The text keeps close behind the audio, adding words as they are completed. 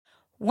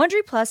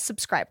Wondery Plus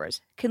subscribers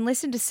can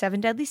listen to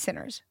 7 Deadly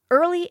Sinners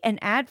early and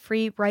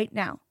ad-free right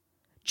now.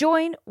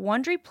 Join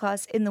Wondery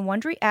Plus in the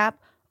Wondery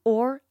app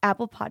or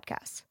Apple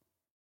Podcasts.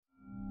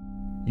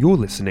 You're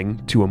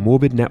listening to a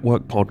Morbid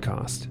Network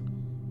podcast.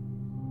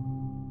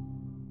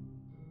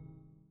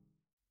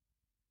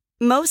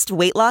 Most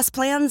weight loss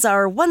plans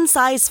are one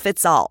size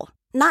fits all,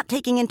 not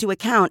taking into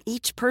account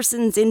each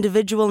person's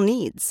individual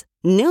needs.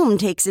 Noom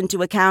takes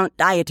into account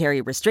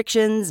dietary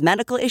restrictions,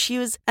 medical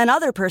issues, and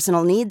other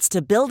personal needs to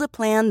build a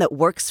plan that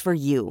works for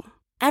you.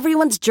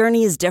 Everyone's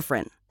journey is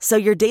different, so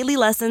your daily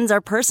lessons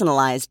are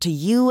personalized to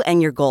you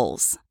and your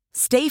goals.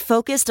 Stay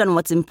focused on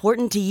what's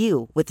important to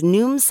you with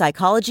Noom's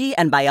psychology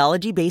and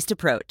biology-based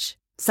approach.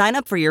 Sign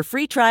up for your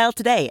free trial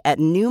today at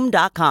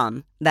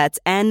Noom.com. That's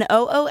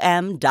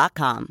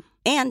Noom.com.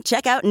 And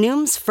check out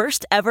Noom's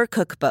first ever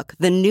cookbook,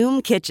 The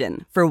Noom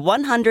Kitchen, for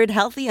 100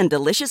 healthy and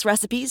delicious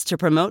recipes to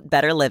promote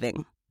better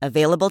living.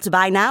 Available to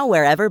buy now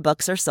wherever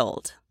books are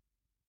sold.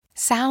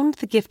 Sound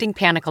the gifting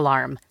panic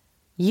alarm.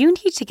 You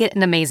need to get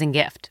an amazing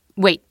gift.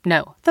 Wait,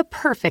 no, the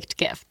perfect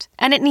gift.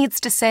 And it needs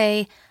to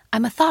say,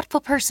 I'm a thoughtful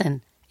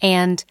person,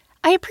 and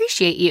I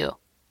appreciate you,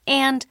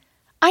 and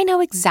I know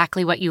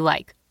exactly what you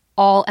like,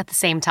 all at the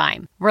same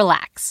time.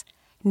 Relax.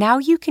 Now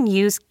you can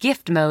use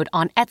gift mode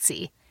on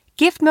Etsy.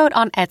 Gift mode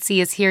on Etsy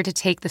is here to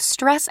take the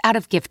stress out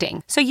of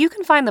gifting, so you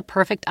can find the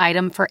perfect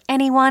item for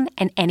anyone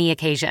and any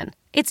occasion.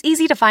 It's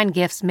easy to find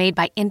gifts made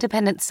by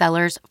independent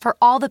sellers for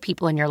all the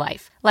people in your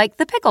life, like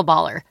the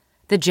pickleballer,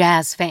 the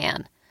jazz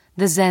fan,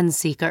 the Zen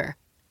seeker,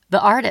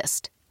 the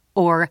artist,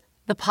 or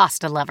the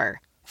pasta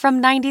lover.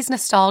 From 90s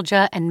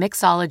nostalgia and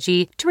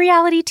mixology to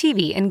reality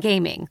TV and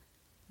gaming,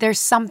 there's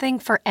something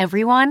for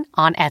everyone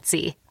on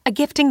Etsy. A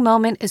gifting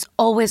moment is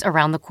always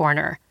around the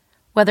corner.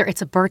 Whether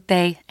it's a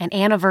birthday, an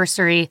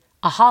anniversary,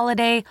 a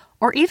holiday,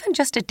 or even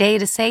just a day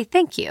to say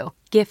thank you,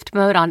 Gift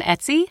Mode on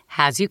Etsy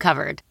has you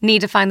covered.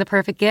 Need to find the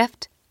perfect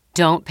gift?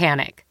 Don't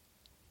panic.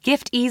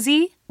 Gift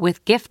easy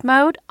with Gift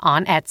Mode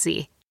on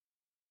Etsy.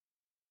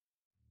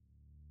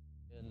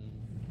 In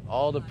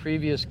all the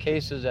previous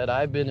cases that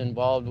I've been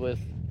involved with,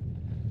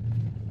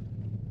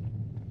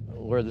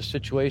 where the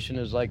situation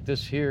is like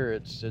this here,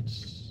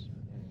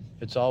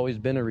 it's always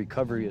been a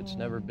recovery. It's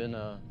never been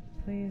a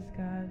please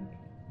God,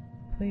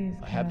 please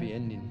a happy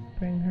ending.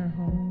 Bring her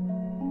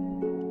home.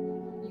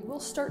 You will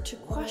start to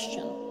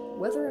question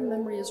whether a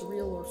memory is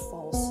real or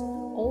false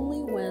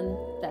only when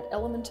that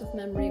element of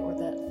memory or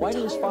that... Why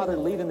did his father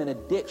leave him in a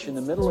ditch in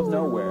the middle of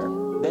nowhere,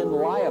 then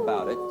lie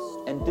about it,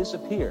 and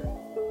disappear?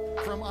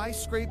 From eye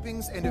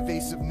scrapings and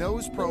evasive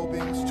nose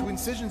probings to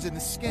incisions in the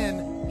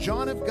skin,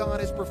 John of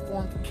God has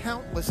performed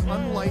countless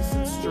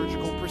unlicensed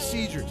surgical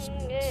procedures,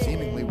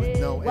 seemingly with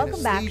no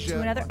Welcome back anesthesia.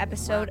 to another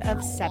episode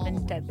of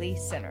 7 Deadly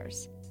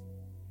Sinners.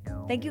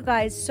 Thank you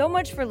guys so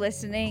much for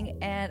listening,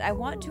 and I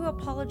want to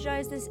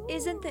apologize. This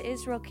isn't the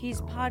Israel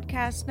Keys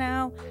podcast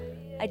now.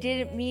 I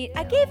gave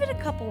it a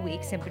couple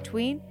weeks in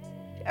between.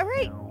 All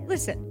right,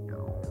 listen.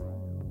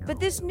 But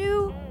this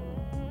new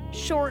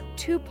short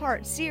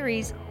 2-part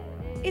series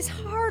is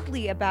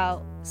hardly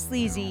about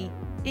sleazy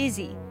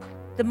Izzy,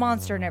 the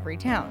monster in every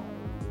town.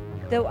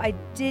 Though I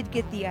did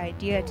get the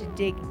idea to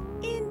dig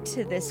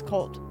into this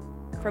cult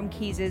from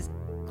Keys'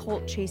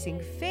 cult-chasing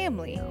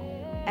family,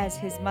 as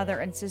his mother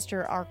and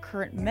sister are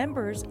current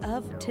members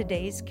of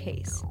today's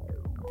case,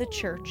 the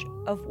Church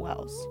of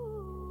Wells.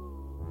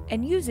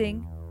 And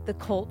using the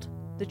cult,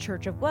 the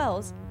Church of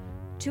Wells,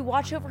 to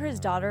watch over his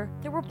daughter,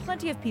 there were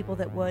plenty of people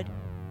that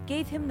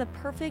gave him the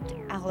perfect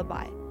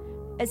alibi,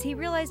 as he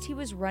realized he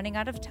was running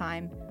out of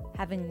time,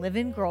 having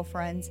live-in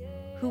girlfriends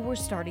who were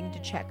starting to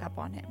check up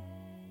on him.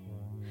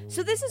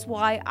 So this is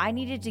why I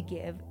needed to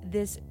give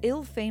this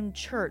ill-famed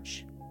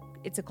church,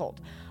 it's a cult,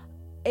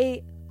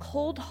 a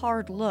cold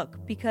hard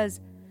look, because,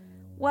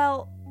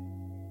 well,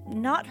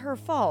 not her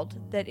fault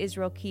that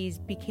Israel Keys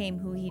became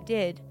who he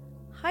did.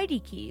 Heidi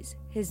Keys,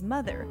 his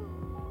mother,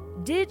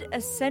 did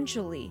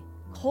essentially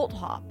cult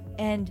hop,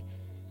 and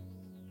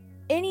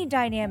any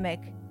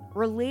dynamic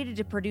related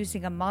to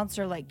producing a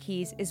monster like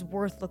Keys is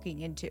worth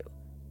looking into.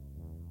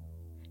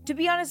 To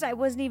be honest, I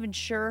wasn't even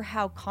sure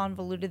how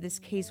convoluted this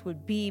case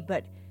would be,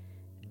 but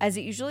as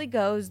it usually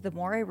goes, the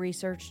more I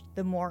researched,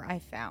 the more I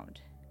found.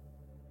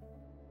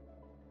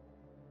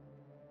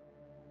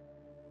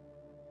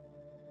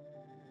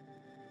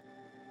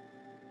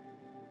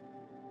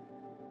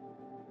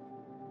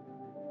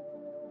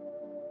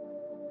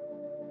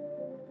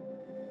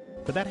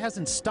 But that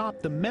hasn't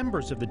stopped the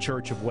members of the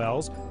Church of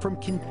Wells from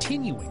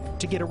continuing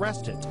to get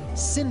arrested,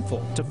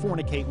 sinful to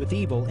fornicate with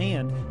evil,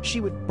 and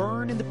she would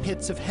burn in the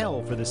pits of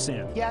hell for the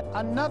sin. Yet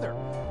another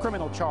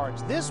criminal charge.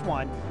 This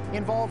one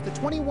involved the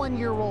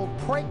 21-year-old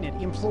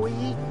pregnant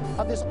employee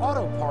of this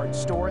auto parts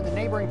store in the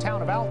neighboring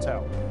town of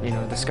Alto.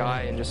 This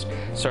guy, and just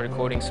started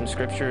quoting some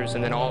scriptures,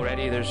 and then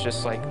already there's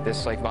just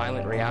this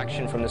violent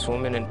reaction from this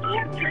woman. And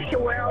Trisha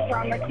Wells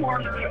on the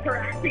corner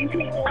harassing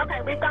people.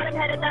 Okay, we've got him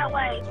headed that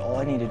way. All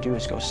I need to do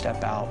is go step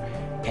out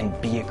and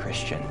be a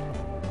Christian,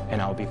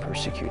 and I'll be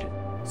persecuted.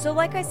 So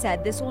like I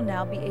said, this will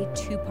now be a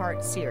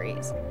 2-part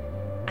series.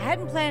 I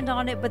hadn't planned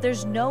on it, but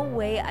there's no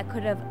way I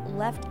could have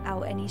left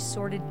out any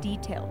sordid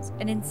details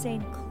and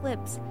insane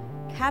clips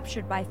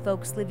captured by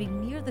folks living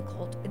near the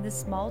cult in the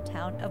small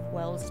town of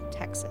Wells,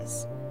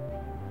 Texas.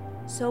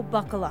 So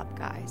buckle up,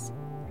 guys,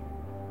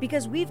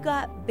 because we've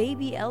got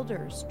baby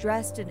elders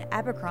dressed in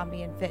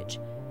Abercrombie & Fitch,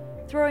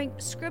 throwing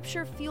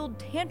scripture-fueled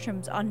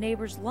tantrums on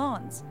neighbors'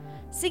 lawns,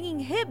 singing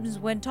hymns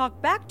when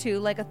talked back to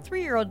like a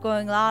 3-year-old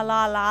going la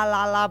la la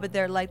la la, but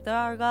they're like,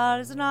 our God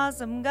is an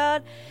awesome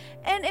God,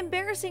 and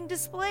embarrassing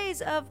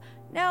displays of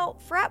now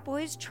frat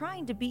boys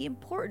trying to be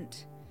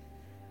important.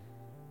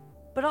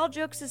 But all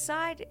jokes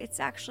aside, it's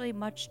actually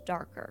much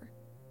darker,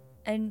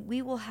 and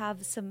we will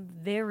have some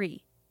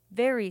very,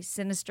 very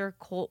sinister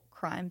cult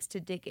crimes to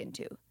dig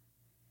into.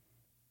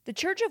 The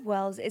Church of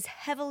Wells is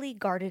heavily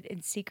guarded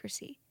in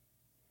secrecy,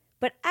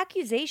 but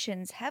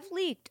accusations have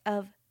leaked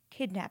of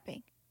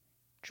kidnapping,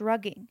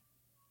 drugging,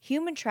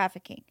 human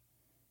trafficking,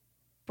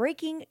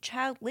 breaking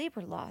child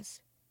labor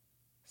laws,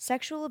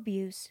 sexual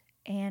abuse,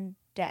 and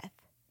death.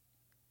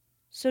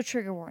 So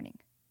trigger warning,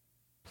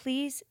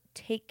 please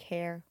take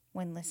care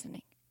when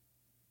listening.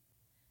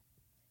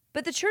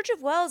 But the Church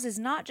of Wells is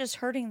not just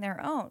hurting their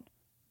own.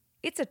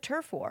 It's a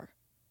turf war.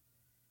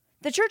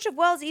 The Church of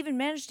Wells even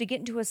managed to get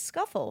into a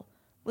scuffle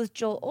with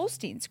Joel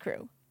Osteen's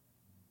crew.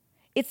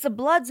 It's the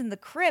Bloods and the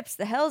Crips,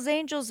 the Hells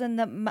Angels, and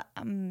the... no,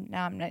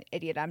 I'm an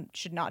idiot. I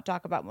should not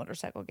talk about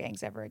motorcycle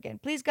gangs ever again.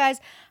 Please, guys,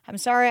 I'm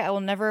sorry. I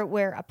will never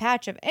wear a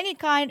patch of any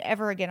kind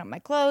ever again on my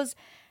clothes.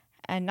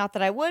 And not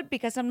that I would,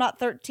 because I'm not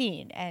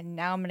 13, and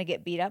now I'm going to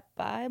get beat up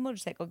by a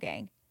motorcycle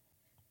gang.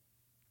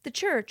 The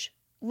church,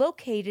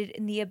 located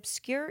in the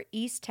obscure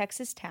East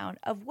Texas town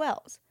of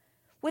Wells,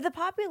 with a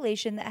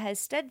population that has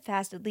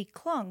steadfastly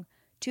clung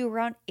to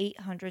around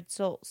 800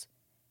 souls,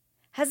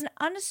 has an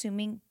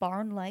unassuming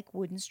barn-like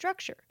wooden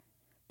structure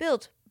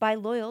built by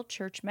loyal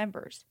church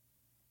members.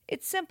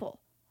 It's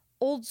simple,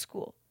 old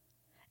school,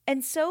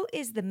 and so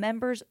is the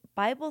members'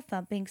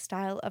 Bible-thumping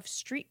style of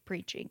street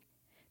preaching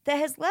that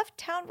has left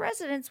town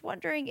residents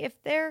wondering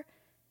if they're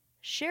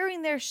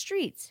sharing their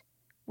streets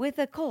with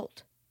a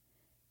cult.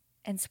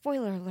 And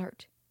spoiler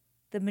alert,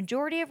 the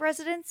majority of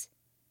residents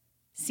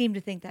seem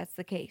to think that's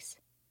the case.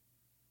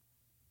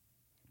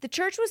 The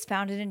church was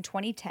founded in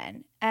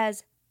 2010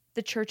 as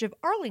the Church of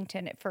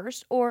Arlington at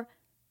first, or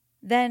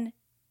then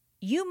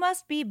You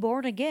Must Be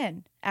Born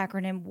Again,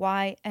 acronym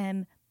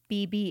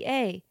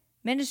YMBBA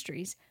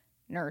Ministries,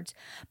 nerds,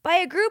 by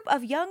a group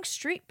of young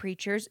street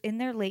preachers in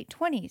their late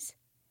 20s.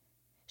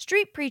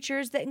 Street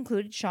preachers that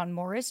included Sean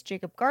Morris,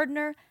 Jacob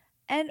Gardner,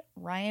 and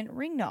Ryan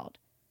Ringnauld,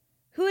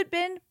 who had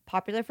been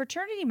popular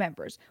fraternity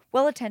members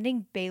while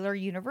attending Baylor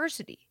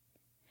University.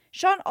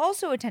 Sean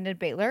also attended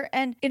Baylor,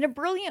 and in a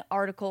brilliant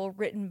article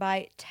written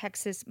by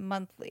Texas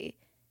Monthly,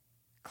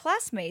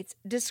 classmates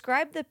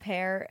described the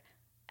pair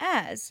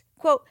as,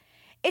 quote,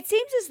 "It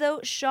seems as though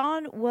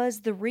Sean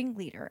was the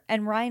ringleader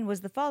and Ryan was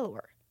the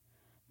follower.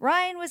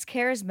 Ryan was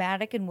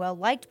charismatic and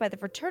well-liked by the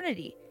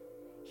fraternity.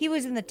 He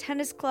was in the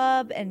tennis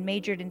club and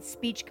majored in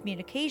speech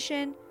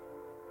communication.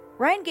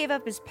 Ryan gave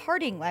up his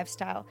partying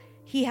lifestyle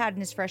he had in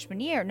his freshman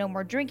year, no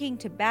more drinking,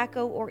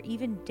 tobacco, or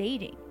even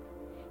dating.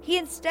 He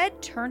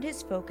instead turned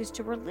his focus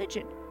to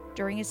religion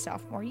during his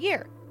sophomore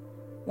year.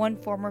 One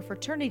former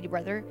fraternity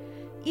brother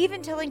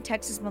even telling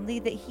Texas Monthly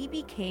that he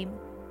became,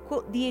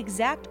 quote, the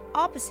exact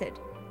opposite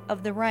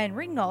of the Ryan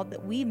Ringnauld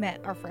that we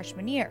met our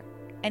freshman year,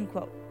 end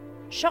quote.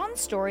 Sean's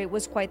story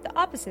was quite the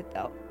opposite,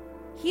 though.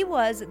 He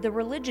was the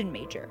religion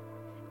major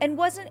and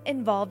wasn't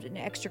involved in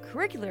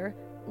extracurricular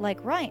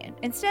like Ryan.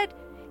 Instead,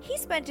 he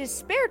spent his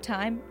spare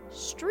time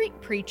street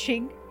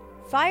preaching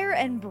fire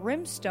and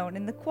brimstone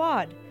in the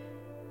quad.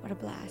 What a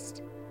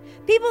blast.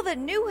 People that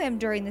knew him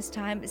during this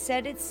time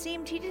said it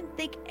seemed he didn't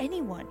think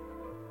anyone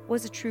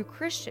was a true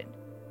Christian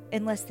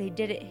unless they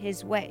did it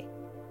his way.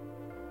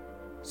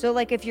 So,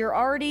 like, if you're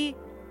already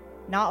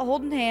not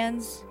holding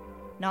hands,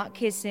 not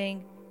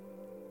kissing,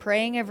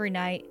 praying every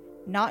night,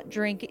 not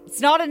drinking, it's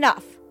not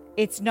enough.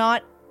 It's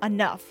not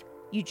enough.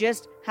 You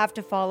just have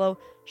to follow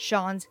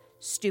Sean's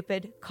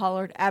stupid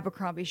collared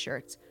Abercrombie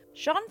shirts.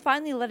 Sean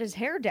finally let his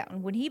hair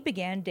down when he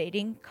began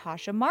dating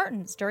Kasha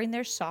Martins during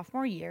their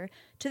sophomore year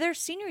to their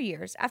senior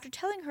years after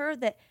telling her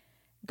that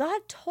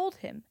God told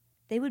him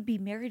they would be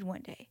married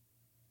one day.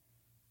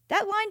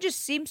 That line just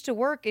seems to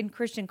work in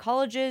Christian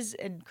colleges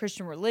and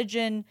Christian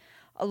religion,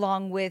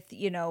 along with,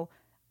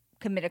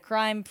 commit a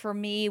crime for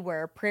me,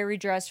 wear a prairie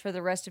dress for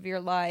the rest of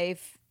your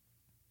life,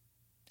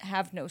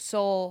 have no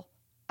soul.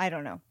 I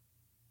don't know.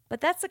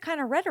 But that's the kind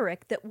of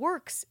rhetoric that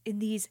works in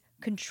these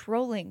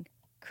controlling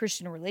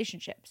Christian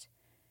relationships.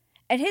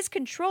 And his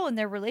control in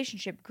their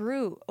relationship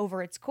grew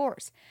over its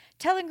course,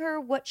 telling her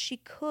what she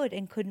could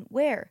and couldn't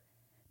wear,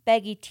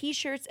 baggy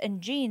t-shirts and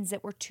jeans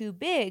that were too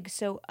big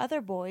so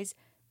other boys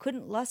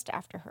couldn't lust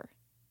after her.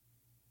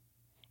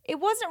 It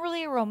wasn't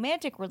really a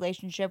romantic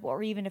relationship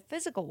or even a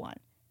physical one.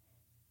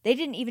 They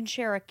didn't even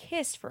share a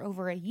kiss for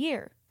over a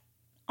year.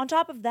 On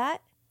top of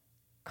that,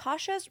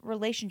 Kasha's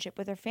relationship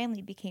with her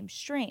family became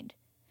strained,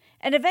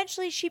 and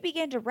eventually she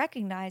began to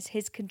recognize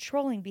his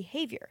controlling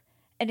behavior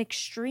and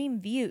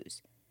extreme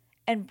views,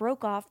 and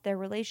broke off their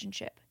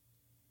relationship.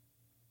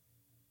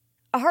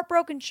 A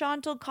heartbroken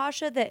Sean told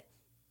Kasha that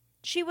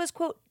she was,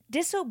 quote,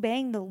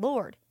 disobeying the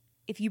Lord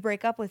if you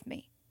break up with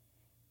me,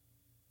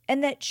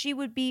 and that she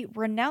would be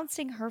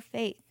renouncing her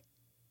faith.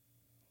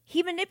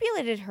 He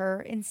manipulated her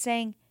in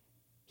saying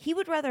he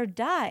would rather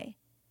die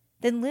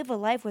than live a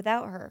life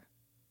without her.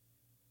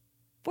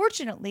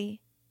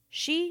 Fortunately,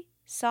 she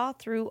saw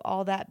through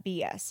all that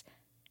BS,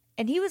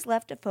 and he was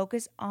left to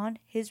focus on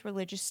his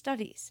religious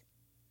studies.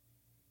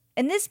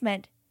 And this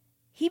meant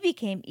he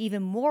became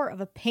even more of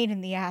a pain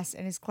in the ass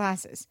in his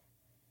classes,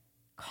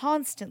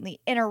 constantly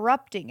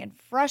interrupting and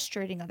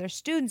frustrating other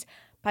students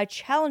by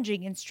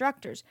challenging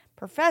instructors.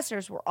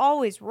 Professors were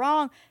always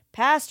wrong.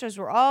 Pastors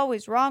were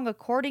always wrong,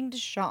 according to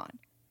Sean.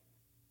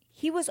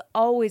 He was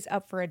always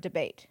up for a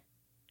debate,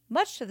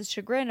 much to the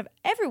chagrin of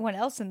everyone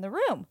else in the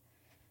room.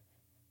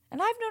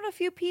 And I've known a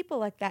few people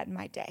like that in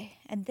my day,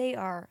 and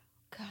they're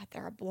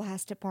a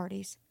blast at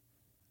parties.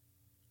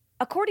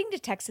 According to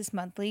Texas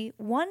Monthly,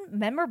 one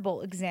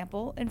memorable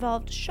example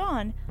involved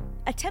Sean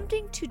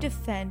attempting to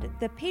defend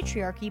the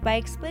patriarchy by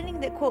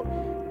explaining that, quote,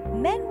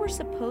 men were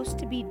supposed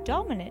to be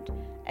dominant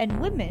and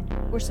women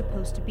were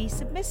supposed to be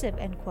submissive,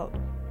 end quote.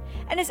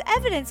 And as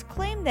evidence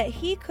claimed that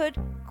he could,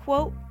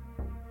 quote,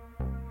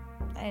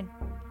 and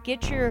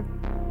get your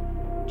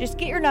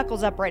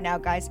knuckles up right now,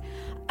 guys,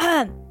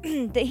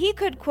 that he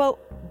could, quote,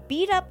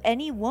 beat up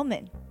any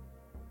woman.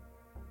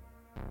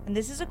 And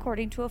this is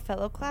according to a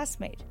fellow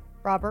classmate,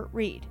 Robert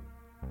Reed.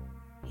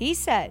 He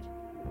said,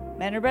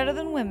 men are better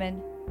than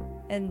women,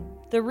 and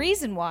the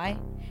reason why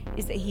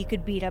is that he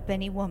could beat up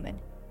any woman.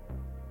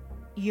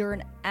 You're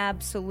an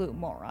absolute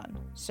moron,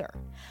 sir.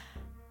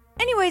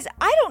 Anyways,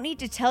 I don't need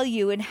to tell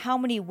you in how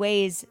many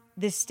ways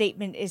this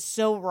statement is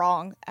so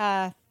wrong.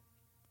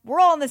 We're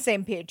all on the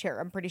same page here,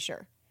 I'm pretty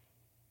sure.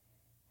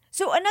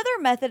 So another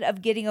method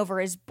of getting over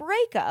his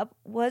breakup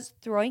was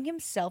throwing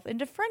himself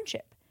into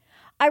friendship.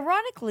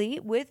 Ironically,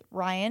 with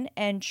Ryan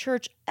and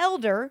church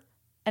elder,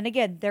 and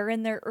again, they're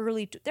in their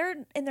early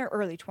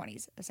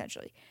 20s,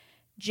 essentially,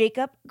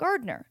 Jacob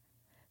Gardner,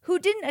 who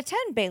didn't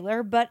attend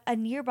Baylor, but a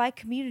nearby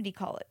community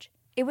college.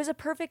 It was a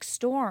perfect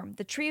storm.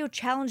 The trio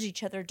challenged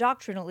each other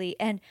doctrinally,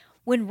 and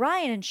when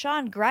Ryan and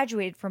Sean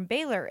graduated from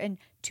Baylor in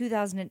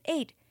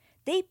 2008,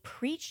 they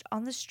preached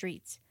on the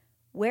streets,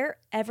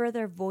 wherever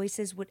their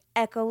voices would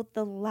echo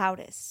the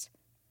loudest.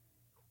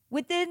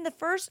 Within the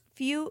first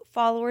few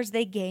followers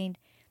they gained,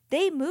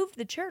 they moved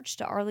the church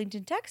to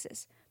Arlington,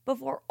 Texas,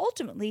 before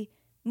ultimately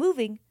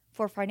moving,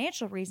 for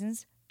financial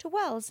reasons, to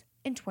Wells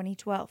in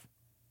 2012.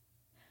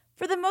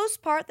 For the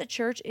most part, the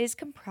church is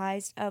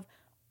comprised of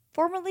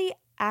formerly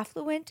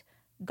affluent,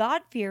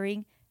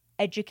 God-fearing,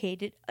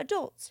 educated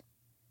adults.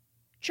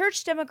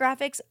 Church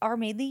demographics are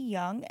mainly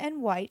young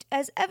and white,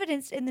 as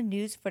evidenced in the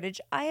news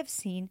footage I have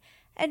seen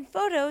and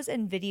photos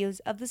and videos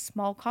of the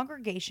small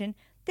congregation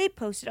they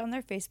posted on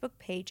their Facebook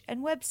page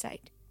and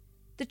website.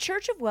 The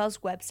Church of Wells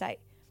website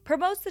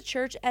promotes the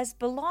church as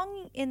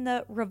belonging in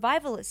the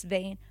revivalist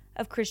vein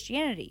of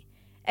Christianity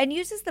and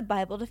uses the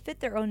Bible to fit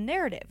their own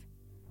narrative.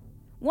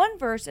 One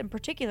verse in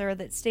particular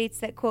that states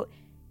that, quote,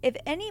 if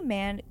any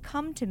man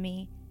come to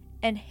me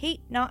and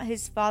hate not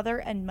his father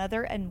and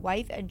mother and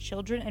wife and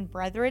children and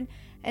brethren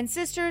and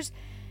sisters,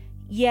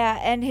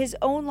 and his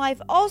own life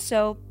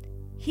also,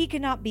 he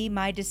cannot be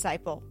my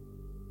disciple,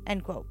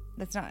 end quote.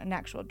 That's not an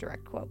actual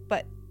direct quote,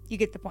 but you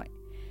get the point.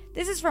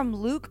 This is from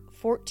Luke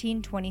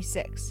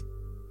 14:26.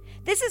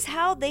 This is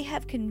how they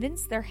have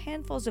convinced their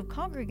handfuls of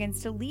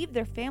congregants to leave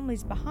their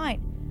families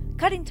behind,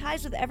 cutting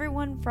ties with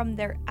everyone from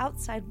their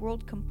outside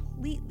world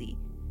completely.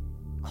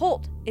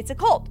 It's a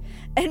cult,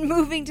 and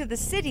moving to the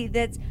city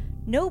that's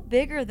no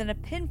bigger than a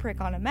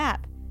pinprick on a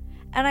map.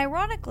 And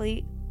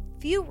ironically,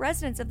 few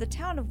residents of the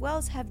town of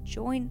Wells have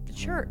joined the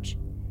church.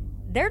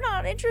 They're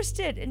not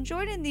interested in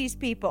joining these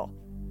people.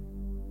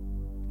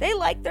 They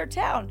like their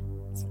town.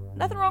 There's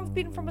nothing wrong with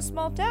being from a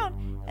small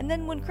town, and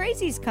then when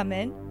crazies come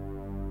in,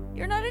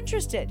 you're not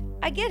interested.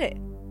 I get it.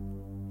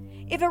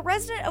 If a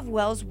resident of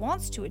Wells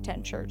wants to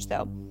attend church,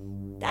 though,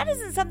 that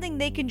isn't something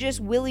they can just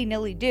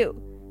willy-nilly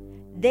do.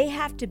 They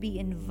have to be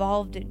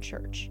involved in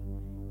church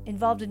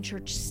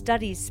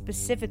studies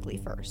specifically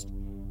first.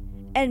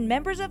 And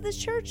members of this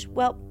church,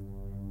 well,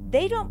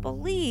 they don't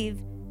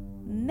believe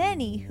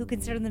many who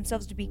consider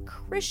themselves to be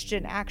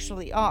Christian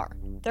actually are.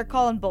 They're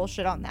calling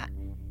bullshit on that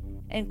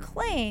and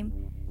claim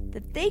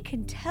that they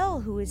can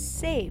tell who is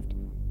saved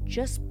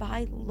just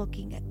by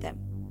looking at them.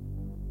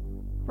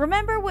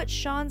 Remember what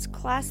Sean's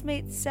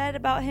classmates said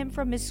about him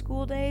from his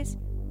school days?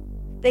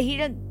 That he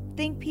didn't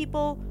think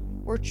people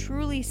were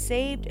truly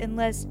saved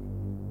unless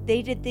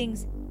they did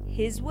things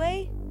his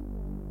way?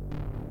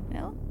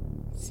 Well,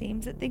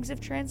 seems that things have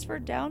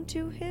transferred down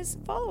to his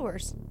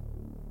followers.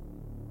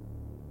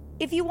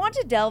 If you want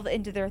to delve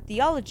into their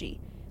theology,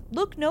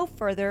 look no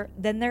further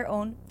than their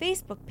own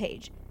Facebook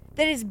page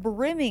that is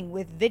brimming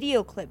with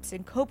video clips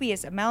and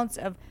copious amounts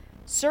of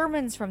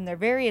sermons from their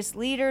various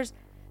leaders.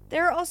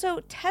 There are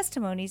also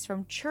testimonies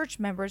from church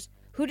members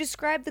who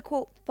describe the,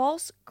 quote,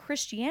 false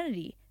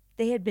Christianity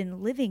they had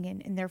been living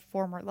in their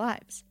former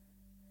lives.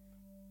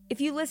 If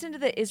you listen to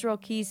the Israel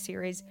Keys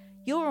series,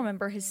 you'll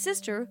remember his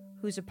sister,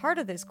 who's a part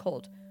of this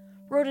cult,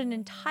 wrote an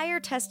entire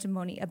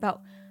testimony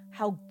about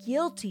how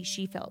guilty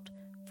she felt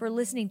for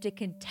listening to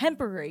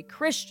contemporary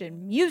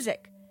Christian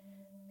music.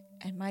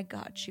 And my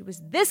God, she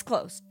was this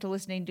close to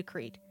listening to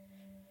Creed.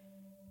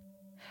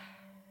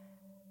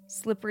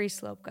 Slippery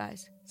slope,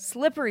 guys.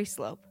 Slippery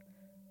slope.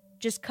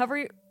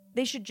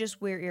 They should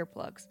just wear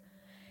earplugs.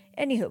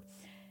 Anywho,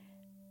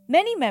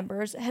 many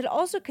members had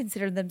also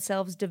considered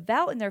themselves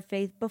devout in their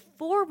faith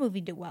before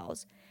moving to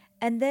Wells,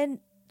 and then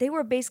they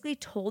were basically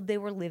told they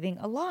were living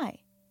a lie.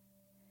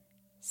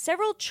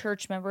 Several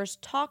church members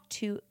talked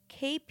to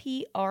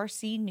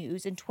KPRC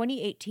News in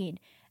 2018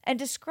 and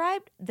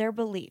described their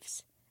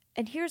beliefs.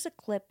 And here's a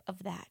clip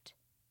of that.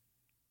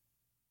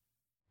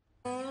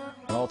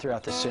 All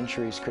throughout the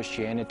centuries,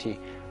 Christianity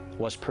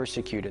was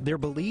persecuted. Their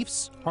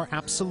beliefs are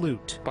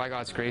absolute. By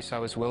God's grace, I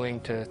was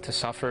willing to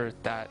suffer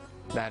that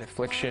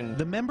affliction.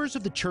 The members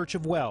of the Church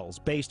of Wells,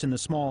 based in the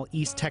small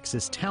East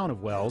Texas town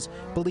of Wells,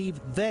 believe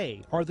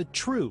they are the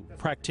true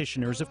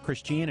practitioners of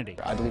Christianity.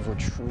 I believe we're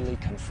truly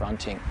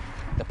confronting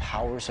the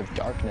powers of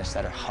darkness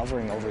that are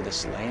hovering over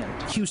this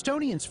land.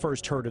 Houstonians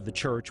first heard of the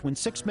church when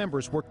 6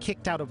 members were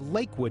kicked out of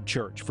Lakewood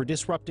Church for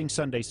disrupting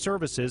Sunday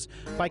services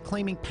by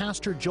claiming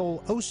Pastor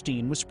Joel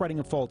Osteen was spreading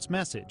a false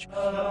message.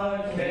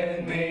 God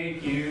can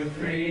make you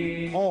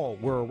free. All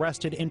were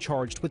arrested and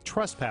charged with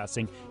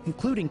trespassing,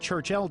 including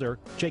church elder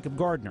Jacob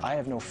Gardner. I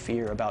have no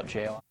fear about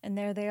jail. And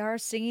there they are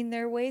singing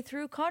their way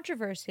through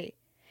controversy.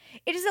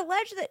 It is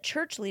alleged that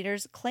church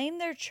leaders claim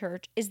their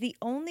church is the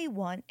only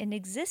one in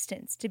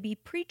existence to be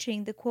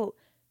preaching the, quote,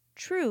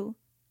 true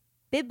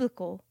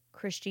biblical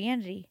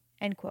Christianity,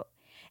 end quote.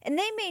 And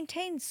they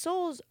maintain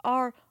souls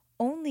are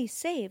only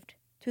saved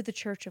through the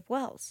Church of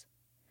Wells.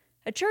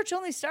 A church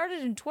only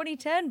started in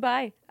 2010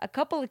 by a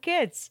couple of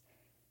kids.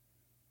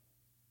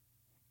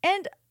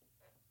 And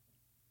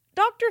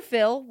Dr.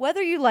 Phil,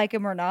 whether you like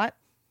him or not,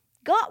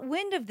 got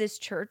wind of this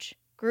church,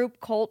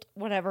 group, cult,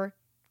 whatever,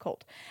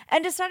 cult,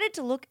 and decided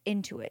to look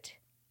into it.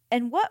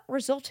 And what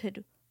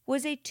resulted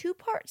was a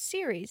 2-part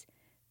series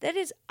that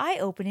is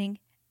eye-opening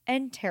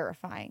and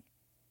terrifying.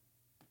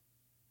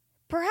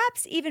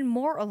 Perhaps even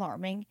more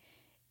alarming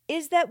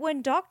is that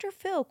when Dr.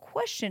 Phil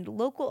questioned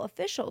local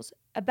officials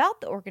about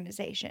the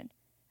organization,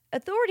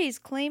 authorities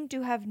claimed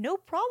to have no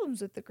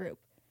problems with the group.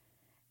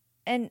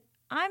 And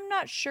I'm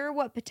not sure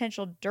what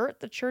potential dirt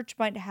the church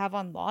might have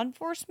on law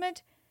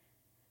enforcement,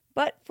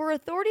 but for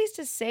authorities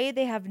to say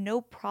they have no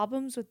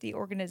problems with the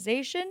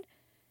organization,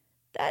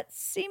 that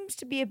seems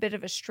to be a bit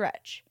of a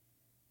stretch.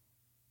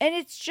 And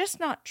it's just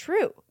not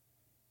true.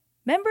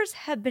 Members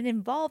have been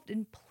involved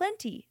in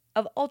plenty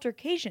of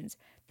altercations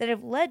that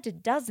have led to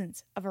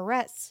dozens of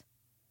arrests.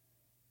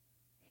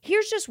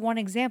 Here's just one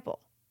example.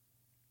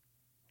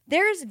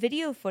 There is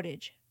video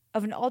footage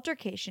of an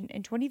altercation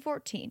in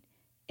 2014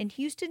 in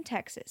Houston,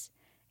 Texas,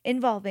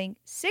 involving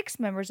 6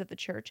 members of the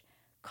church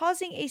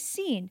causing a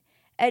scene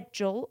at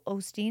Joel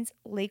Osteen's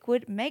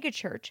Lakewood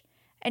megachurch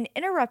and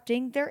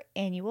interrupting their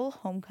annual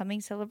homecoming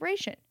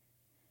celebration.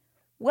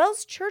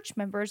 Wells church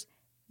members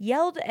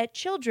yelled at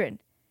children,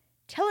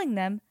 telling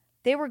them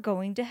they were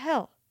going to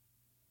hell.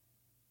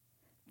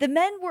 The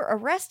men were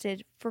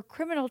arrested for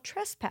criminal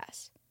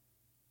trespass.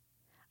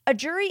 A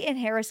jury in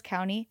Harris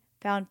County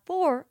found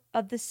 4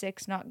 of the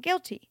 6 not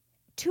guilty.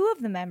 2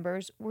 of the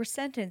members were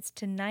sentenced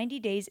to 90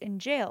 days in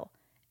jail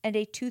and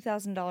a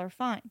 $2,000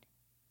 fine.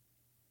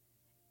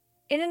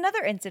 In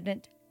another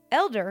incident,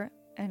 Elder,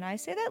 and I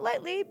say that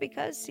lightly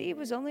because he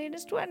was only in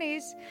his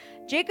 20s,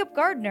 Jacob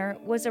Gardner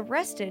was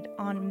arrested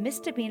on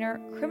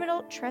misdemeanor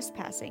criminal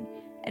trespassing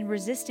and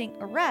resisting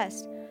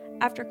arrest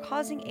after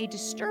causing a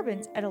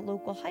disturbance at a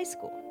local high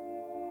school.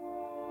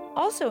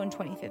 Also in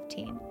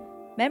 2015,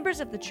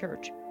 members of the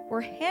church were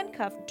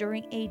handcuffed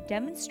during a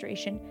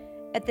demonstration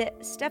at the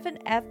Stephen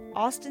F.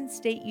 Austin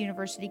State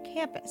University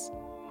campus.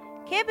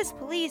 Campus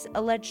police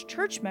alleged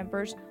church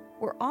members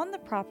were on the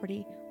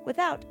property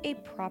without a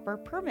proper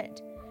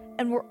permit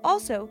and were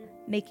also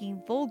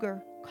making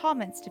vulgar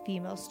comments to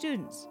female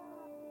students.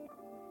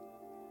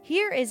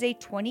 Here is a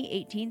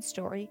 2018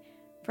 story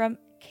from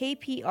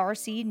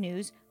KPRC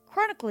News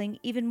chronicling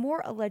even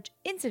more alleged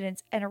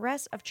incidents and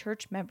arrests of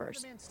church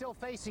members. The man still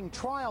facing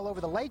trial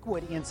over the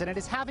Lakewood incident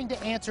is having to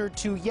answer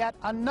to yet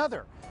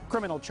another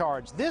criminal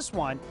charge. This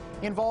one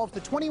involves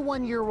the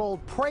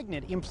 21-year-old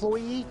pregnant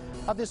employee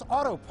of this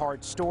auto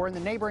parts store in the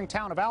neighboring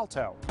town of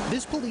Alto.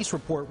 This police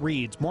report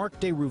reads Mark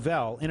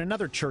DeRouvel and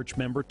another church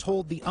member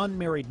told the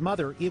unmarried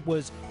mother it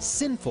was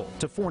sinful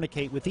to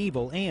fornicate with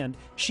evil and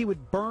she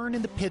would burn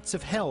in the pits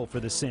of hell for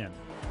the sin.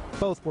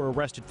 Both were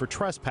arrested for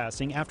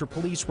trespassing after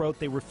police wrote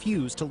they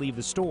refused to leave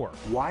the store.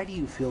 Why do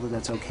you feel that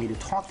that's okay to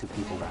talk to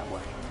people that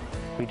way?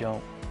 We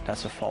don't.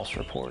 That's a false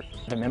report.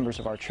 The members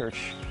of our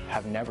church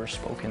have never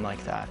spoken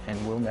like that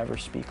and will never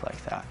speak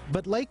like that.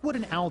 But Lakewood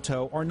and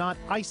Alto are not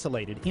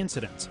isolated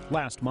incidents.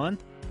 Last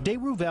month,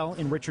 DeRouvel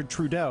and Richard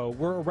Trudeau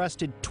were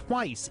arrested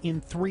twice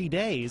in 3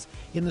 days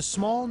in the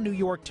small New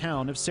York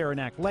town of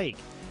Saranac Lake.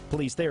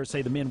 Police there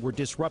say the men were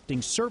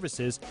disrupting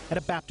services at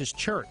a Baptist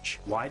church.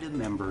 Why do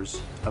members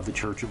of the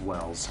Church of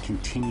Wells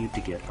continue to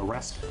get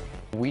arrested?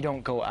 We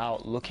don't go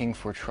out looking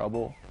for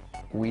trouble.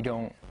 We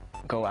don't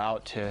go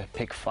out to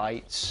pick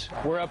fights.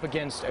 We're up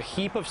against a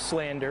heap of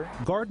slander.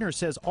 Gardner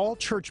says all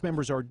church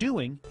members are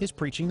doing is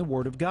preaching the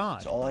Word of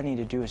God. So all I need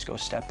to do is go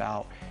step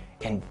out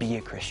and be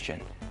a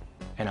Christian,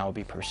 and I'll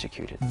be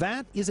persecuted.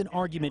 That is an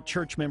argument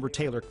church member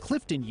Taylor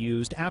Clifton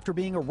used after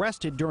being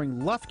arrested during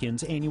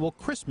Lufkin's annual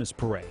Christmas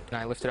parade. And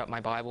I lifted up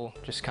my Bible,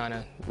 just kind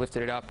of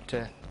lifted it up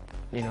to,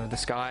 the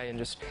sky, and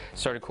just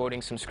started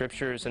quoting some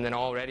scriptures, and then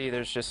already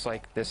there's just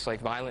this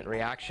violent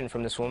reaction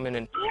from this woman.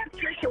 And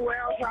Trisha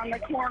Wells on the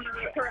corner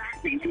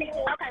harassing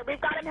people. Okay, we've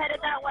got him headed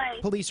that way.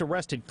 Police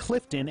arrested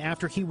Clifton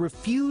after he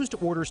refused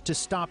orders to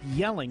stop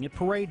yelling at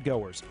parade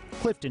goers.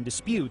 Clifton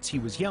disputes he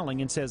was yelling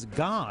and says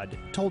God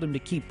told him to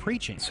keep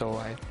preaching. So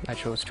I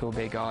chose to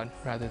obey God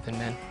rather than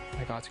men,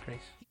 by God's grace.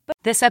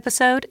 This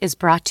episode is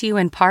brought to you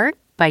in part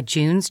by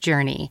June's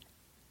Journey.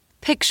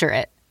 Picture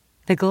it.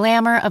 The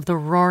glamour of the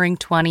roaring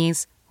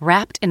 20s,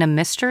 wrapped in a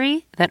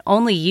mystery that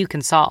only you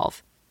can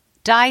solve.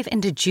 Dive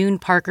into June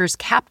Parker's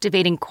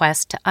captivating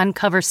quest to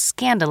uncover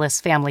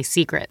scandalous family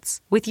secrets.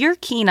 With your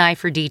keen eye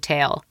for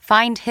detail,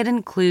 find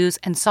hidden clues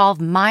and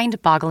solve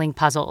mind-boggling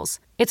puzzles.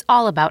 It's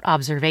all about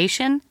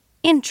observation,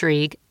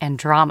 intrigue, and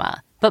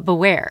drama. But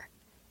beware.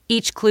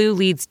 Each clue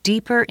leads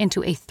deeper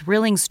into a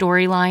thrilling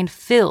storyline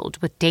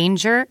filled with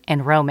danger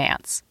and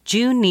romance.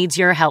 June needs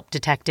your help,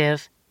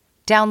 detective.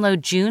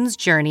 Download June's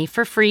Journey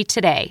for free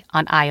today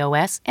on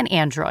iOS and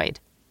Android.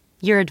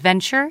 Your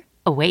adventure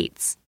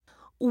awaits.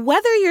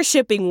 Whether you're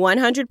shipping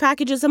 100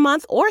 packages a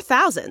month or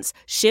thousands,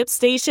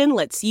 ShipStation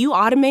lets you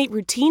automate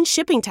routine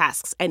shipping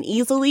tasks and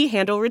easily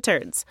handle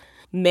returns.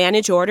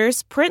 Manage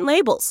orders, print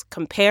labels,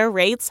 compare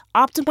rates,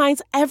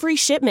 optimize every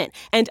shipment,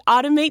 and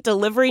automate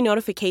delivery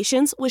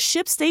notifications with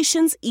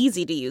ShipStation's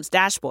easy-to-use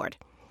dashboard.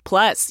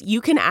 Plus,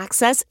 you can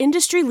access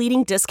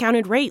industry-leading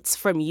discounted rates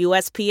from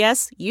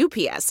USPS,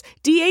 UPS,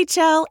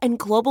 DHL, and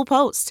Global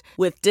Post,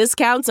 with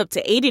discounts up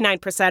to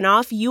 89%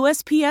 off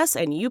USPS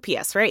and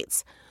UPS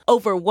rates.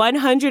 Over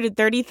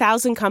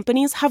 130,000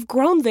 companies have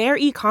grown their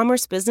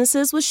e-commerce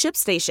businesses with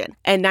ShipStation,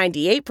 and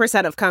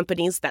 98% of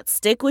companies that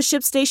stick with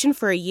ShipStation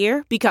for a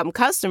year become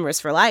customers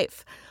for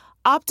life.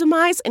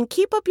 Optimize and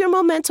keep up your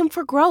momentum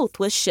for growth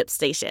with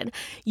ShipStation.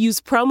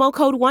 Use promo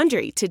code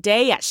WONDERY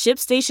today at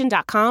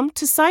ShipStation.com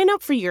to sign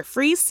up for your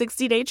free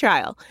 60-day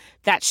trial.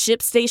 That's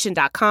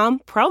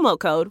ShipStation.com, promo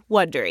code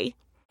WONDERY.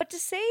 But to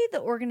say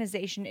the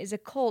organization is a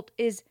cult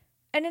is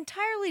an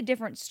entirely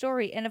different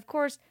story, and of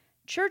course,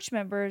 church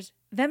members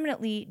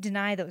vehemently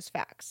deny those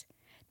facts.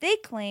 They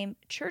claim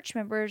church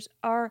members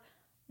are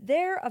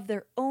there of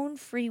their own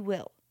free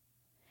will.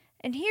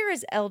 And here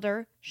is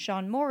Elder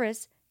Sean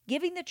Morris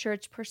giving the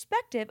church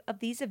perspective of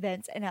these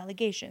events and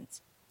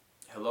allegations.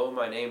 Hello,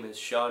 my name is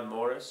Sean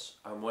Morris.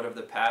 I'm one of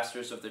the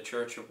pastors of the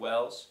Church of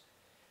Wells,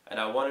 and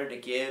I wanted to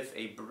give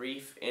a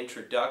brief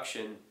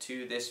introduction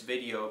to this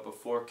video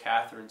before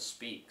Catherine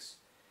speaks.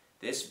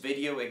 This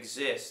video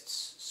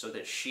exists so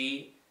that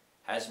she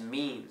has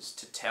means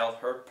to tell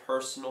her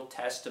personal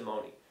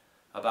testimony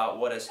about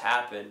what has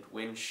happened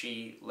when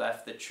she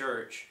left the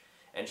church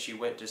and she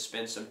went to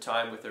spend some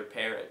time with her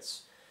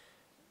parents.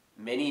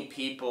 Many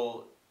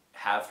people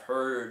have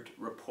heard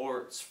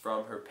reports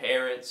from her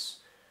parents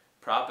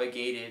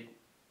propagated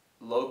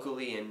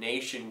locally and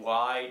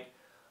nationwide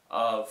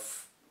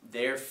of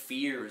their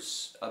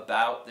fears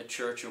about the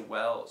Church of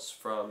Wells,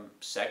 from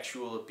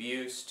sexual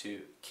abuse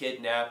to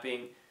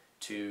kidnapping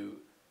to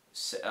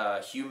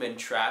human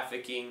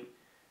trafficking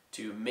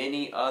to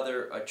many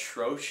other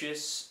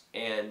atrocious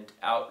and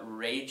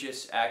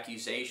outrageous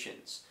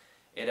accusations.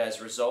 It has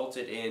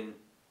resulted in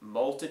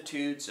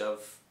multitudes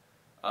of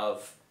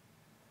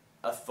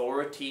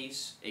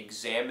authorities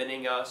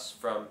examining us,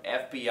 from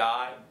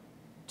FBI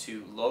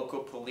to local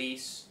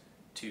police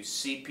to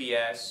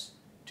CPS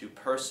to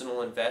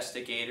personal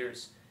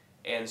investigators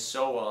and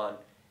so on,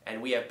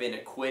 and we have been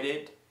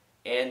acquitted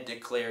and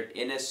declared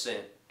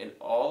innocent in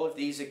all of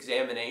these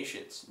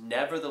examinations.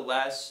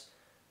 Nevertheless,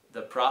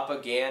 the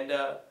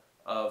propaganda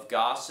of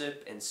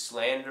gossip and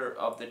slander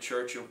of the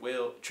Church of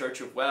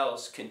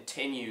Wells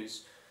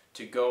continues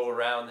to go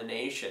around the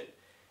nation.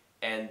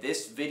 And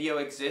this video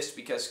exists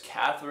because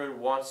Catherine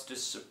wants to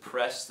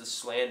suppress the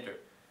slander.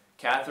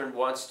 Catherine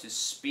wants to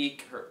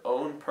speak her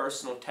own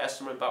personal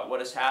testimony about what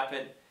has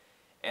happened,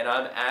 and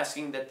I'm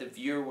asking that the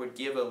viewer would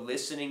give a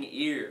listening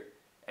ear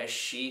as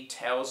she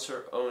tells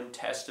her own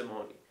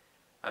testimony.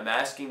 I'm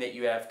asking that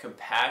you have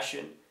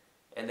compassion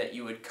and that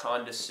you would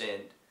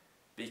condescend,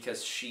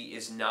 because she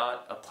is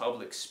not a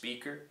public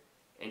speaker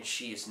and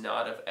she is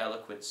not of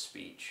eloquent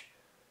speech.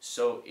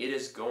 So it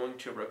is going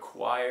to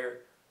require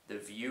the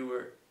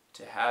viewer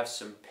to have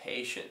some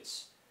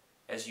patience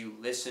as you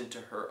listen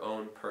to her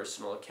own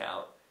personal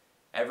account.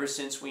 Ever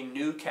since we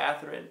knew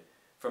Catherine,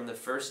 from the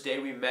first day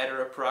we met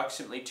her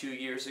approximately 2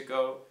 years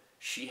ago,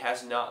 she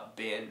has not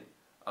been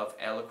of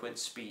eloquent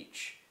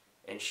speech,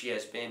 and she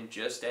has been,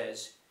 just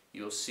as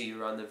you'll see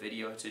her on the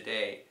video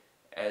today,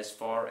 as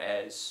far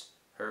as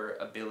her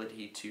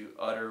ability to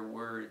utter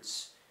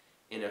words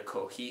in a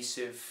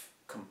cohesive,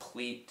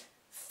 complete,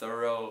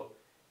 thorough,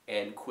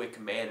 and quick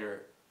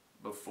manner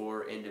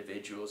before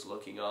individuals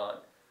looking on.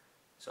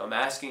 So I'm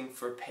asking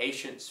for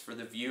patience for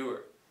the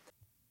viewer.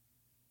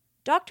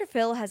 Dr.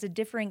 Phil has a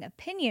differing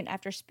opinion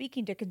after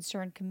speaking to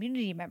concerned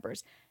community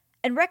members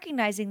and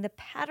recognizing the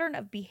pattern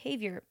of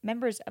behavior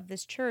members of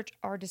this church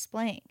are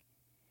displaying.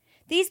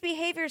 These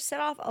behaviors set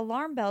off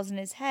alarm bells in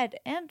his head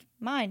and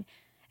mine,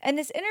 and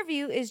this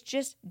interview is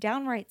just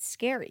downright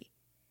scary.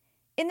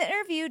 In the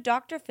interview,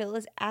 Dr. Phil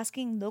is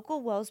asking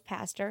local Wells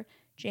pastor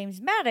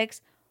James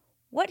Maddox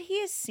what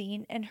he has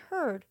seen and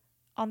heard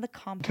on the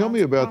compound. Tell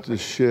me about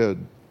this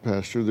shed,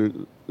 Pastor.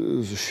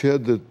 There's a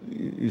shed that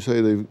you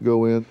say they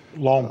go in?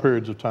 Long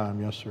periods of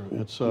time, yes, sir.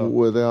 It's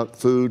without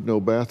food, no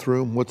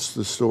bathroom? What's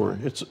the story?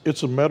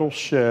 It's a metal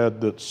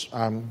shed that's,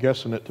 I'm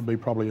guessing it to be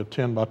probably a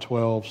 10 by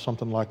 12,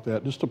 something like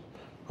that, just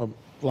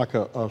like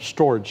a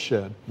storage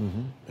shed.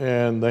 Mm-hmm.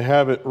 And they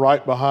have it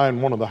right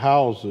behind one of the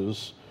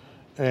houses,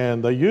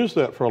 and they used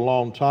that for a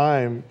long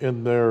time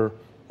in their,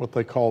 what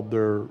they called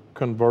their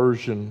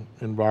conversion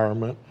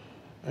environment,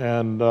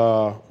 and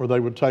where they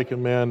would take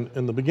them in.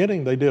 In the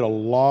beginning, they did a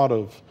lot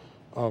of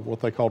what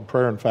they called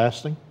prayer and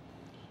fasting,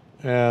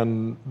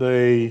 and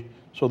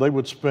so they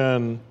would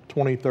spend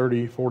 20,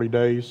 30, 40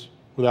 days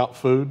without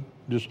food,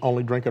 just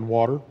only drinking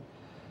water.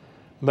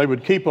 And they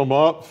would keep them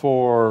up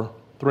for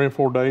 3 and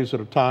 4 days at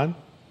a time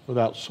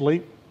without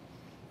sleep,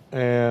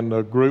 and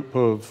a group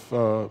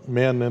of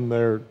men in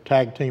their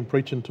tag team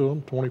preaching to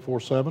them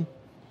 24/7.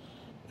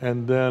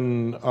 And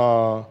then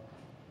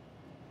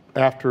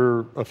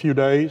after a few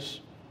days,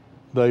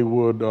 they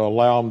would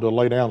allow them to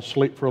lay down and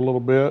sleep for a little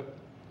bit,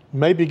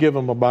 maybe give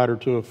them a bite or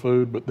two of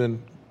food, but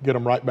then get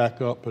them right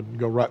back up and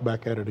go right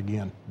back at it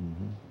again.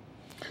 Mm-hmm.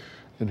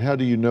 And how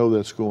do you know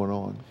that's going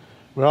on?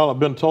 Well, I've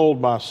been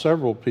told by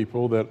several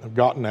people that have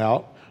gotten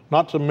out,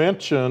 not to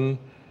mention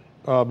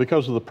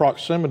because of the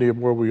proximity of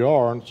where we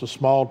are, and it's a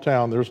small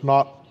town, there's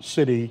not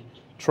city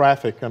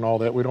traffic and all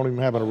that. We don't even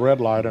have a red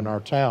light in our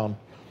town.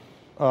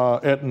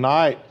 At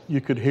night,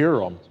 you could hear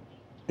them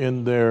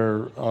in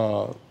there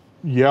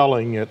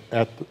yelling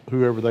at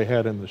whoever they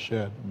had in the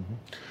shed. Mm-hmm.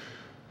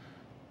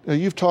 Now,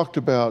 you've talked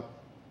about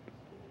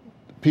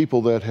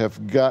people that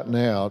have gotten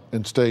out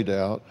and stayed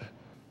out.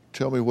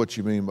 Tell me what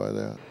you mean by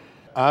that.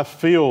 I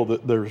feel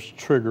that there's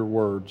trigger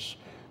words,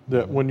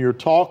 that when you're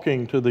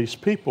talking to these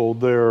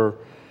people,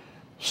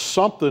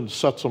 something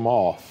sets them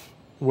off,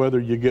 whether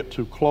you get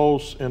too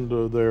close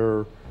into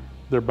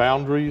their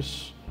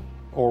boundaries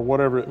or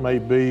whatever it may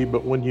be.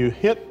 But when you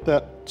hit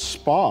that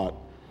spot,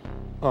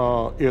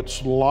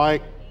 it's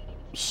like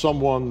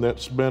someone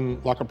that's been,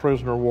 like a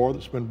prisoner of war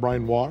that's been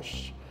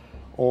brainwashed,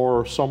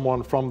 or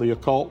someone from the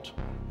occult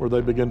where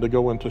they begin to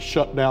go into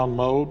shutdown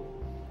mode.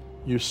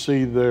 You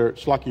see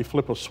it's like you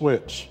flip a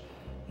switch.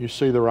 You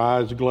see their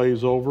eyes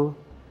glaze over.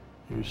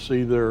 You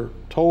see their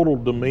total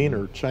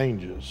demeanor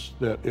changes,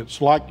 that it's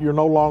like you're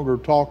no longer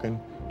talking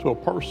to a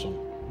person,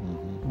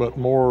 mm-hmm. but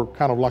more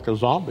kind of like a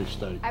zombie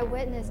state. I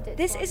witnessed it.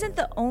 This isn't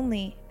the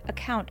only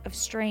account of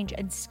strange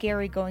and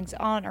scary goings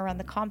on around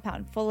the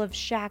compound, full of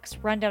shacks,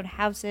 rundown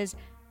houses,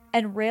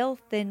 and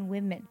rail-thin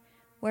women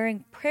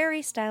wearing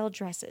prairie-style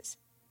dresses.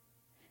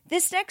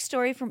 This next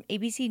story from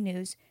ABC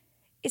News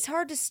is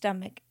hard to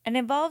stomach and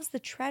involves the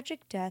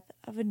tragic death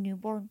of a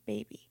newborn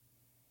baby.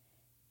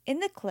 In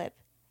the clip,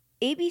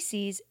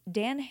 ABC's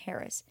Dan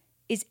Harris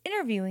is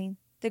interviewing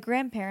the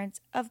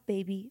grandparents of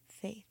baby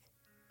Faith.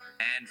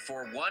 And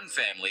for one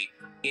family,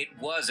 it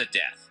was a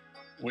death.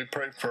 We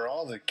prayed for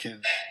all the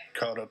kids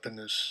caught up in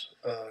this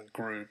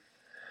group.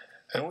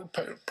 And we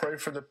pray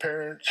for the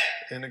parents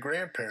and the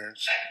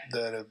grandparents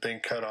that have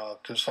been cut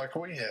off, just like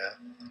we have.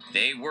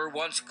 They were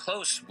once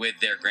close with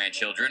their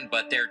grandchildren,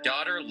 but their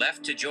daughter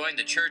left to join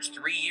the church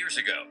 3 years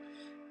ago.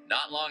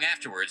 Not long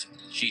afterwards,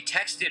 she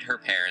texted her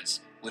parents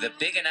with a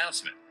big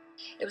announcement.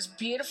 It was a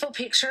beautiful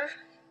picture,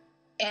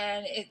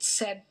 and it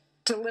said,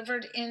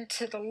 "Delivered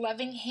into the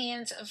loving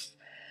hands of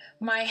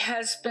my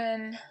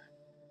husband,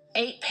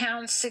 8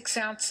 pounds, 6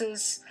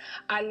 ounces.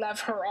 I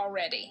love her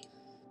already."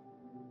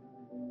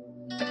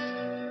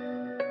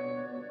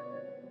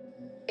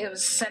 It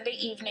was Sunday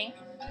evening.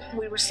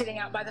 We were sitting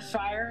out by the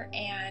fire,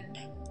 and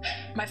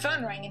my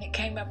phone rang, and it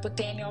came up with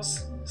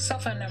Daniel's cell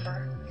phone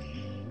number.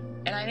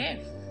 And I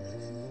knew.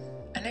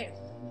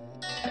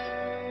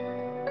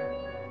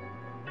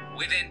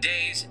 Within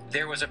days,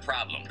 there was a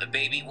problem. The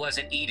baby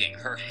wasn't eating.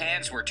 Her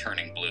hands were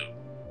turning blue.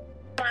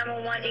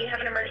 911, do you have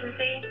an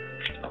emergency?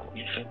 Oh,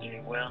 yes, I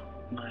do. Well,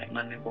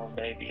 my newborn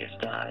baby has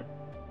died,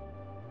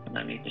 and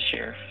I need the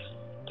sheriff's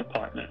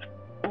department.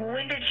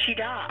 When did she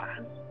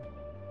die?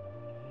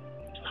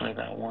 Probably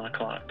about 1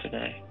 o'clock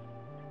today.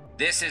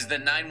 This is the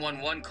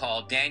 911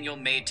 call Daniel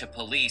made to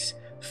police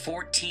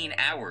 14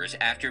 hours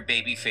after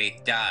baby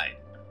Faith died.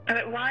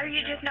 But why are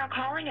you just now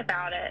calling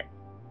about it?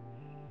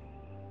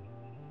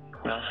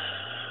 Well,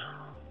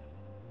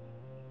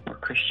 we're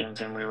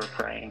Christians and we were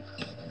praying.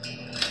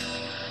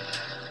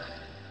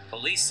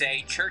 Police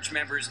say church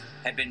members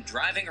had been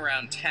driving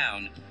around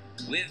town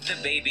with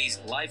the baby's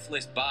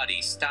lifeless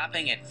body,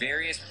 stopping at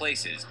various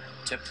places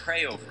to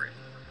pray over it.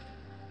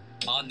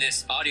 On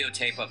this audio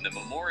tape of the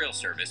memorial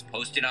service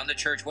posted on the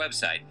church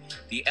website,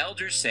 the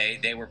elders say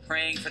they were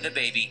praying for the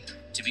baby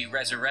to be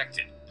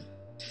resurrected.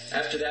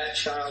 After that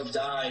child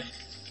died,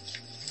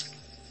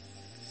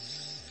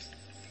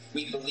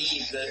 we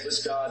believed that it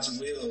was God's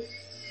will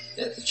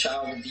that the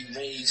child would be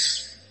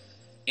raised.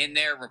 In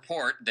their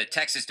report, the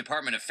Texas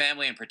Department of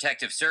Family and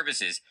Protective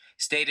Services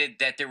stated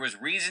that there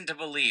was reason to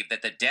believe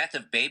that the death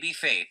of baby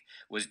Faith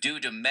was due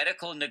to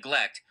medical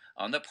neglect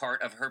on the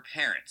part of her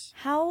parents.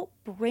 How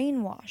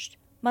brainwashed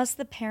must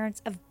the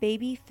parents of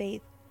baby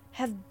Faith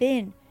have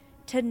been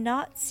to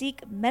not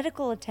seek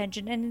medical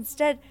attention and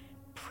instead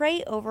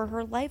pray over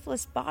her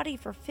lifeless body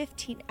for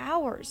 15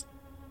 hours?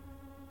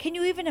 Can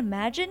you even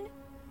imagine?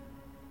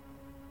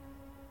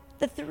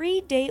 The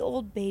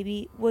 3-day-old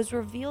baby was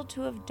revealed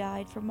to have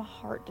died from a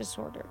heart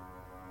disorder,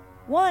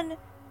 one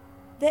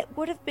that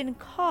would have been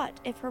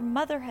caught if her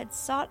mother had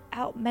sought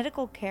out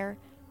medical care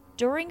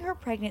during her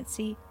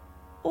pregnancy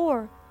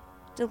or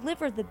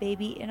delivered the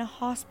baby in a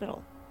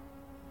hospital.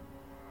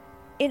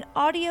 In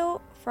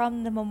audio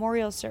from the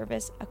memorial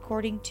service,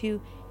 according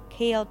to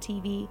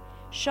KLTV,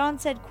 Sean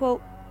said,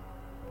 quote,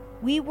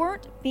 "We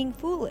weren't being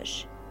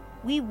foolish.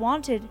 We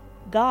wanted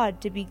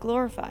God to be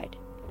glorified,"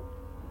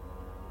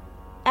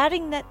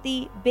 adding that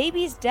the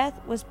baby's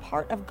death was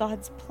part of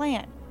God's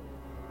plan.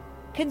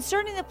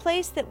 Concerning the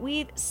place that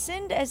we've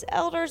sinned as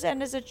elders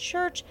and as a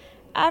church,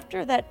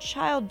 after that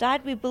child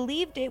died, we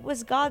believed it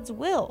was God's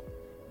will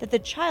that the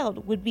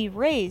child would be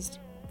raised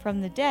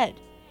from the dead.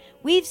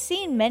 We've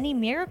seen many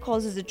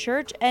miracles as a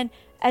church and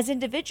as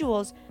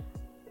individuals.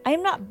 I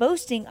am not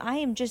boasting, I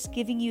am just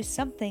giving you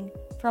something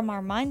from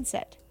our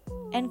mindset.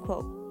 End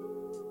quote.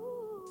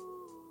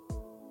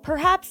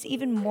 Perhaps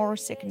even more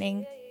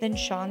sickening than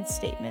Sean's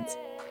statements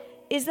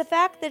is the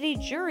fact that a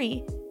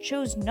jury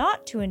chose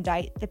not to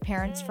indict the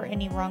parents for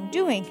any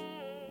wrongdoing.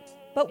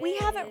 But we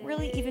haven't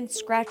really even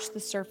scratched the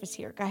surface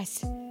here,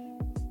 guys.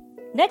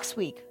 Next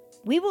week,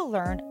 we will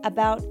learn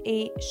about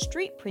a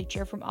street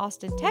preacher from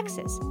Austin,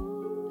 Texas,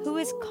 who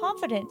is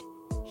confident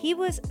he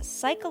was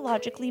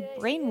psychologically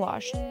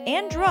brainwashed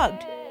and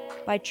drugged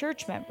by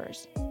church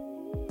members.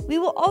 We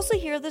will also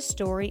hear the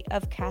story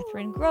of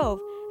Catherine Grove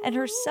and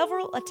her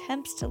several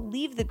attempts to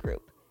leave the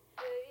group,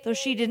 though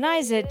she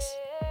denies it,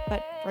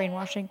 but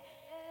brainwashing,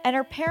 and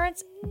her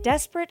parents'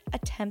 desperate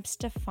attempts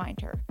to find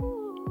her.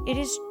 It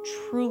is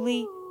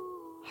truly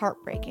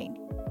heartbreaking.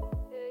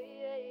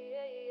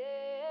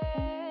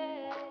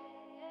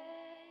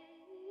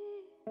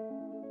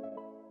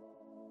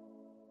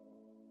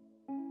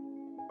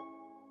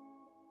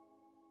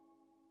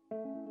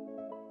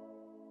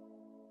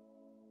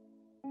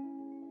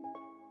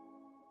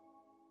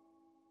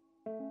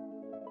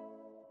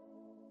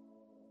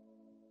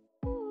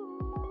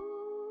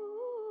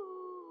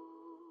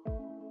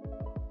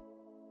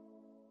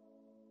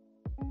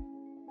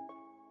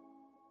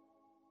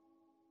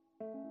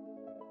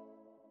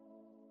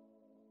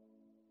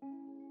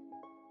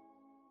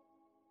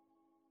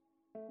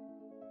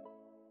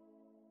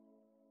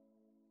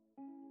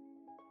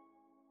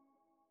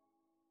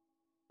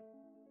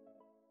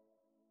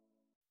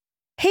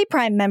 Hey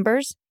Prime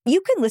members, you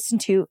can listen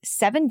to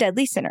 7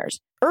 Deadly Sinners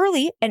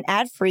early and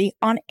ad-free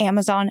on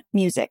Amazon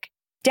Music.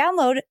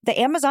 Download the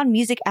Amazon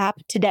Music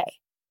app today.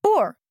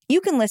 Or you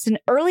can listen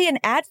early and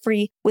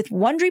ad-free with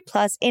Wondery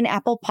Plus in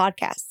Apple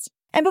Podcasts.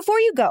 And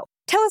before you go,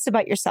 tell us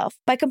about yourself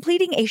by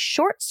completing a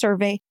short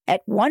survey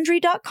at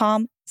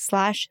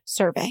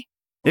Wondery.com/survey.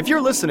 If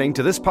you're listening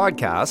to this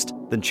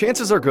podcast, then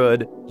chances are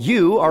good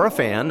you are a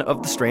fan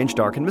of The Strange,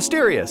 Dark, and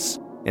Mysterious.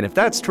 And if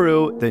that's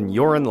true, then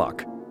you're in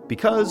luck.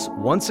 Because,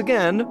 once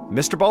again,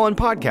 Mr. Ballin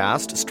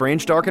Podcast,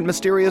 Strange, Dark, and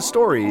Mysterious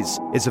Stories,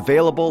 is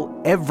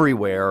available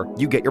everywhere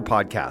you get your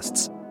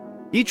podcasts.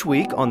 Each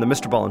week on the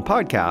Mr. Ballin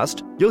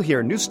Podcast, you'll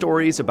hear new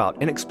stories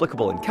about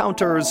inexplicable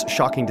encounters,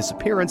 shocking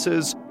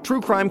disappearances, true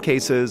crime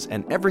cases,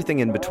 and everything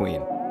in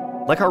between.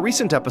 Like our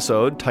recent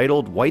episode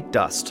titled White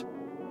Dust.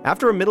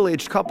 After a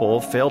middle-aged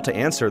couple fail to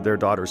answer their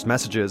daughter's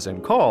messages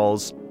and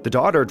calls, the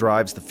daughter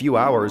drives the few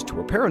hours to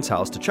her parents'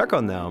 house to check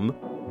on them.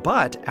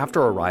 But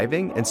after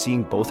arriving and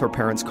seeing both her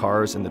parents'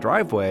 cars in the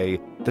driveway,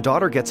 the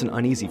daughter gets an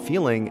uneasy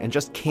feeling and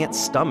just can't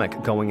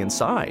stomach going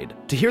inside.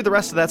 To hear the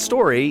rest of that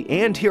story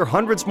and hear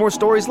hundreds more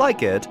stories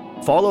like it,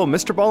 follow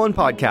Mr. Ballin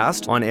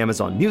Podcast on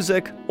Amazon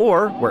Music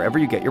or wherever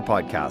you get your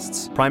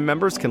podcasts. Prime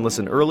members can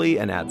listen early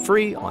and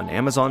ad-free on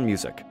Amazon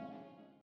Music.